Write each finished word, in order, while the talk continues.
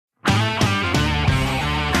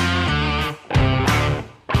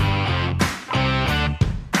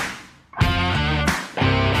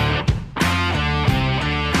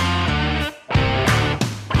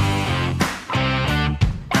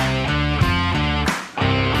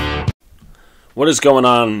What is going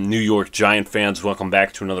on, New York Giant fans? Welcome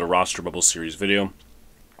back to another Roster Bubble Series video.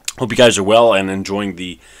 Hope you guys are well and enjoying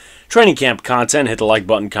the training camp content. Hit the like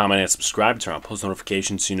button, comment, and subscribe. Turn on post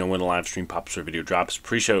notifications so you know when the live stream pops or video drops.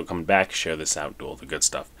 Appreciate it coming back. Share this out. Do all the good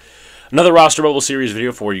stuff. Another Roster Bubble Series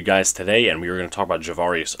video for you guys today, and we were going to talk about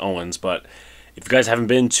Gervarrius Owens. But if you guys haven't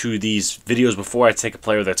been to these videos before, I take a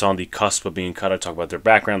player that's on the cusp of being cut. I talk about their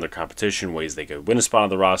background, their competition, ways they could win a spot on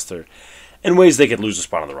the roster, and ways they could lose a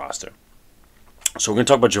spot on the roster. So we're going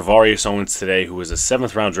to talk about Gervarrius Owens today, who was a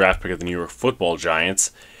 7th-round draft pick of the New York Football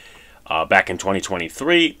Giants back in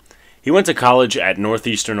 2023. He went to college at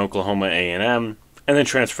Northeastern Oklahoma A&M and then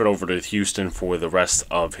transferred over to Houston for the rest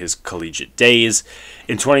of his collegiate days.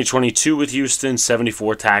 In 2022 with Houston,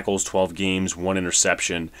 74 tackles, 12 games, 1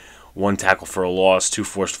 interception, 1 tackle for a loss, 2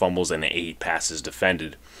 forced fumbles, and 8 passes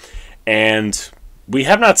defended. And we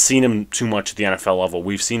have not seen him too much at the NFL level.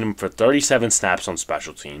 We've seen him for 37 snaps on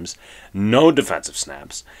special teams, no defensive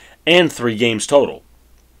snaps, and 3 games total.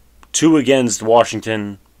 2 against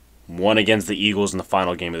Washington, 1 against the Eagles in the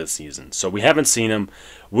final game of the season. So we haven't seen him,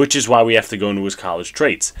 which is why we have to go into his college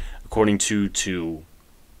traits. According to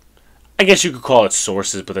I guess you could call it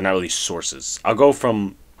sources, but they're not really sources. I'll go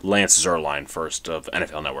from Lance Zierlein first of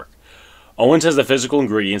NFL Network. Owens has the physical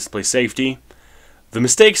ingredients to play safety. The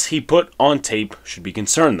mistakes he put on tape should be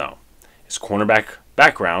concerned, though. His cornerback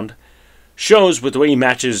background shows with the way he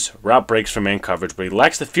matches route breaks from man coverage, but he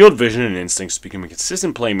lacks the field vision and instincts to become a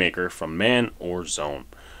consistent playmaker from man or zone.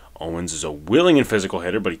 Owens is a willing and physical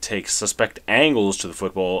hitter, but he takes suspect angles to the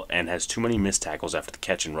football and has too many missed tackles after the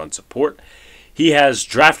catch and run support. He has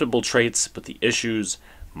draftable traits, but the issues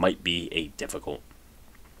might be a difficult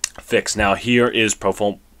fix. Now, here is Pro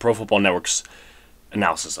Football Network's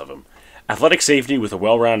analysis of him. Athletic safety with a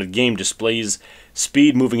well-rounded game, displays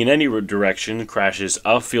speed moving in any direction, crashes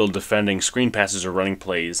off-field defending, screen passes or running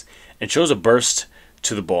plays, and shows a burst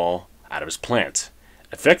to the ball out of his plant.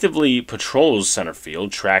 Effectively patrols center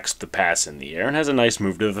field, tracks the pass in the air, and has a nice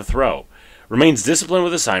move to the throw. Remains disciplined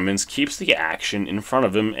with assignments, keeps the action in front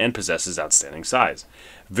of him, and possesses outstanding size.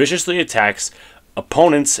 Viciously attacks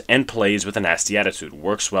opponents and plays with a nasty attitude.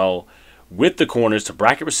 Works well with the corners to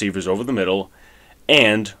bracket receivers over the middle,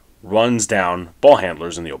 and runs down ball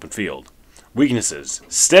handlers in the open field. Weaknesses: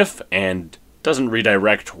 stiff and doesn't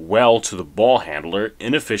redirect well to the ball handler,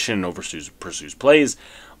 inefficient and pursues plays,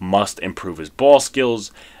 must improve his ball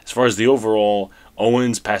skills. As far as the overall,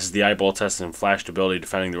 Owens passes the eyeball test and flashed ability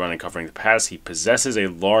defending the run and covering the pass. He possesses a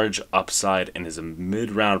large upside and is a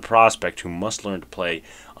mid-round prospect who must learn to play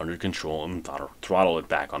under control and throttle it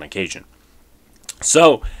back on occasion.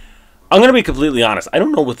 So, I'm going to be completely honest. I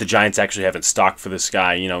don't know what the Giants actually have in stock for this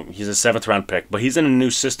guy. You know, he's a 7th-round pick, but he's in a new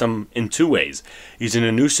system in 2 ways. He's in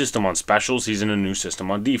a new system on specials. He's in a new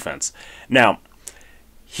system on defense. Now,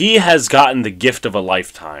 he has gotten the gift of a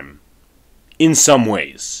lifetime in some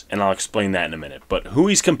ways, and I'll explain that in a minute. But who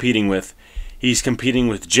he's competing with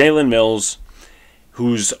Jalen Mills,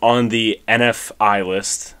 who's on the NFI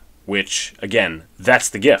list, which, again, that's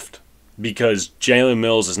the gift. Because Jalen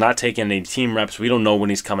Mills is not taking any team reps. We don't know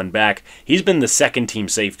when he's coming back. He's been the second-team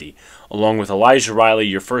safety, along with Elijah Riley,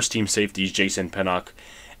 your first-team safety is Jason Pinnock,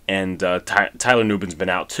 and Tyler Nubin's been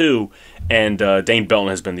out too, and Dane Belton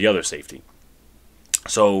has been the other safety.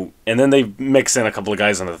 So, and then they mix in a couple of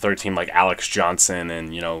guys on the third team like Alex Johnson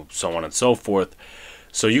and, so on and so forth.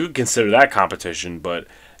 So you could consider that competition, but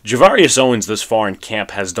Gervarrius Owens this far in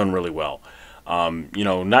camp has done really well.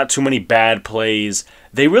 Not too many bad plays.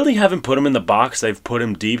 They really haven't put him in the box. They've put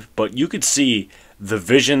him deep, but you could see the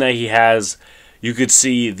vision that he has. You could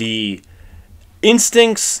see the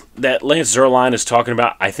instincts that Lance Zierlein is talking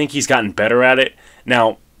about. I think he's gotten better at it.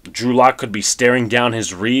 Now, Drew Lock could be staring down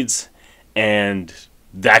his reads, and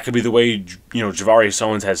that could be the way, Gervarrius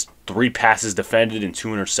Owens has 3 passes defended and 2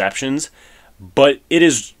 interceptions. But it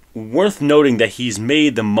is worth noting that he's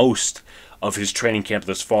made the most of his training camp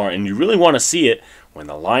thus far, and you really want to see it when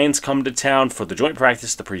the Lions come to town for the joint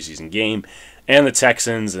practice, the preseason game, and the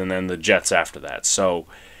Texans, and then the Jets after that. So,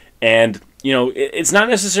 and, it's not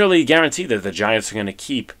necessarily a guarantee that the Giants are going to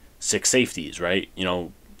keep 6 safeties, right?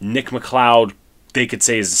 Nick McLeod, they could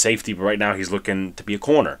say is a safety, but right now he's looking to be a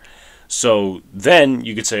corner. So then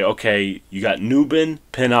you could say, okay, you got Nubin,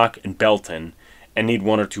 Pinnock, and Belton, and need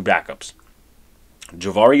 1 or 2 backups.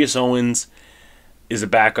 Gervarrius Owens is a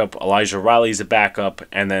backup, Elijah Riley is a backup,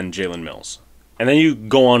 and then Jalen Mills. And then you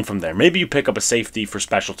go on from there. Maybe you pick up a safety for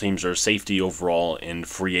special teams or a safety overall in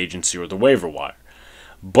free agency or the waiver wire.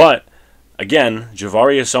 But, again,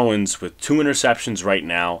 Gervarrius Owens with 2 interceptions right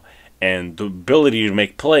now and the ability to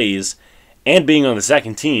make plays and being on the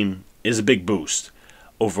second team is a big boost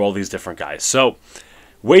over all these different guys. So,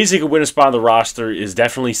 ways he could win a spot on the roster is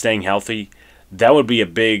definitely staying healthy. That would be a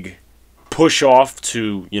big push off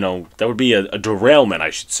to, that would be a derailment, I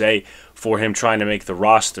should say, for him trying to make the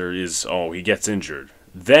roster is, he gets injured.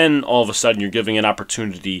 Then, all of a sudden, you're giving an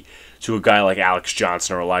opportunity to a guy like Alex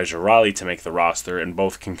Johnson or Elijah Riley to make the roster, and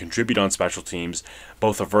both can contribute on special teams.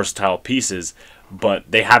 Both are versatile pieces, but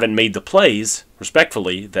they haven't made the plays,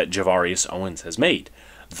 respectfully, that Gervarrius Owens has made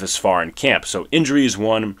this far in camp. So injury is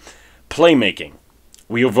one. Playmaking.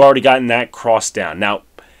 We have already gotten that crossed down. Now,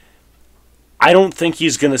 I don't think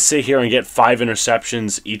he's going to sit here and get 5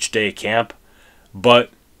 interceptions each day at camp, but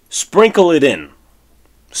sprinkle it in.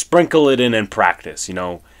 Sprinkle it in practice.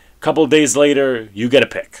 A couple of days later, you get a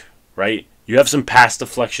pick, right? You have some pass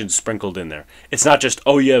deflections sprinkled in there. It's not just,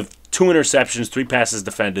 you have 2 interceptions, 3 passes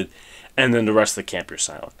defended, and then the rest of the camp you're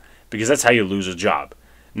silent. Because that's how you lose a job.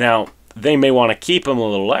 Now, they may want to keep him a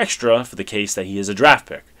little extra for the case that he is a draft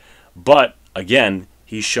pick. But, again,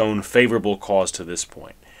 he's shown favorable cause to this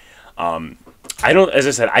point. As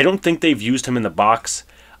I said, I don't think they've used him in the box.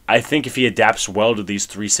 I think if he adapts well to these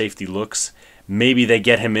 3 safety looks, maybe they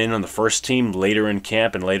get him in on the first team later in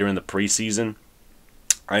camp and later in the preseason.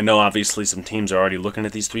 I know, obviously, some teams are already looking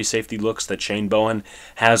at these 3 safety looks that Shane Bowen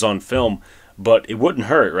has on film, but it wouldn't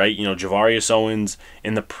hurt, right? Gervarrius Owens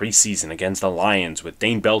in the preseason against the Lions with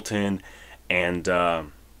Dane Belton and,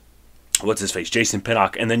 Jason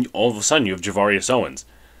Pinnock, and then all of a sudden you have Gervarrius Owens.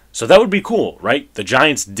 So that would be cool, right? The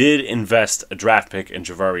Giants did invest a draft pick in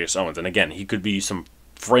Gervarrius Owens, and again, he could be some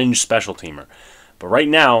fringe special teamer. But right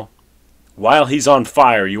now, while he's on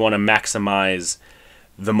fire, you want to maximize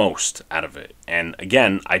the most out of it. And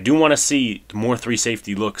again, I do want to see more 3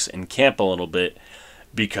 safety looks in camp a little bit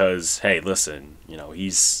because, hey, listen,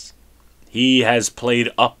 he has played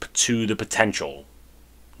up to the potential,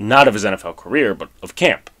 not of his NFL career, but of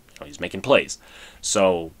camp. He's making plays.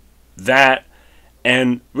 So that,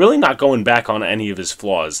 and really not going back on any of his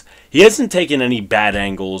flaws. He hasn't taken any bad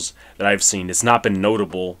angles that I've seen. It's not been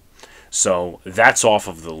notable. So that's off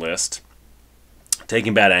of the list.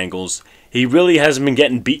 Taking bad angles. He really hasn't been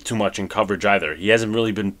getting beat too much in coverage either. He hasn't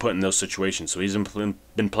really been put in those situations. So he's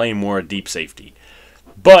been playing more deep safety.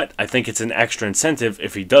 But I think it's an extra incentive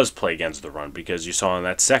if he does play against the run, because you saw in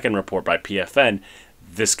that second report by PFN,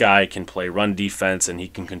 this guy can play run defense and he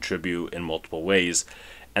can contribute in multiple ways.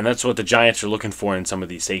 And that's what the Giants are looking for in some of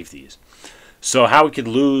these safeties. So how he could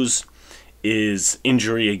lose is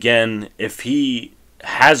injury again. If he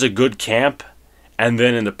has a good camp and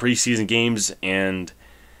then in the preseason games and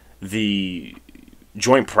the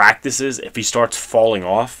joint practices, if he starts falling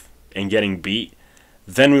off and getting beat,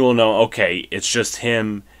 then we will know, okay, it's just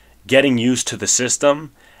him getting used to the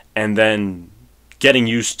system and then getting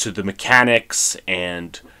used to the mechanics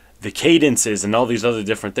and the cadences and all these other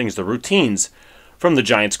different things, the routines from the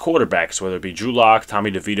Giants quarterbacks, whether it be Drew Lock,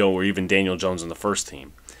 Tommy DeVito, or even Daniel Jones on the first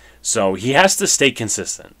team. So he has to stay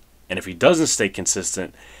consistent. And if he doesn't stay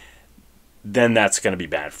consistent, then that's going to be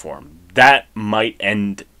bad for him. That might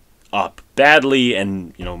end up badly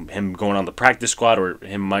and, him going on the practice squad or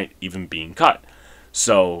him might even being cut.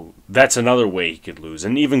 So that's another way he could lose.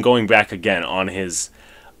 And even going back again on his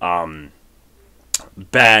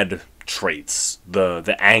bad traits,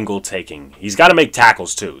 the angle taking. He's got to make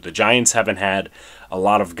tackles too. The Giants haven't had a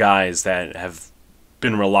lot of guys that have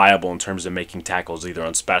been reliable in terms of making tackles, either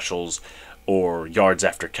on specials or yards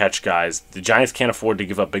after catch guys. The Giants can't afford to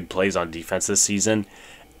give up big plays on defense this season,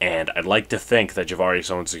 and I'd like to think that Gervarrius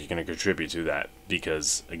Owens is going to contribute to that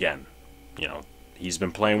because, again, he's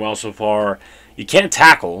been playing well so far. You can't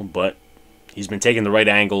tackle, but he's been taking the right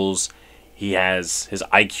angles. He has his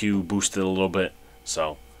IQ boosted a little bit.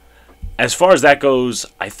 So as far as that goes,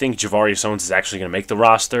 I think Gervarrius Owens is actually going to make the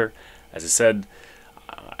roster. As I said,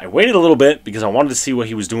 I waited a little bit because I wanted to see what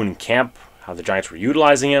he was doing in camp, how the Giants were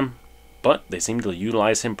utilizing him, but they seem to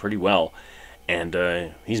utilize him pretty well, and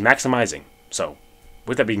he's maximizing. So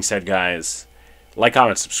with that being said, guys, like,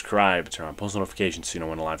 comment, subscribe, turn on post notifications so you know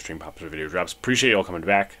when a live stream pops or video drops. Appreciate you all coming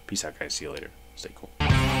back. Peace out, guys. See you later. Stay cool.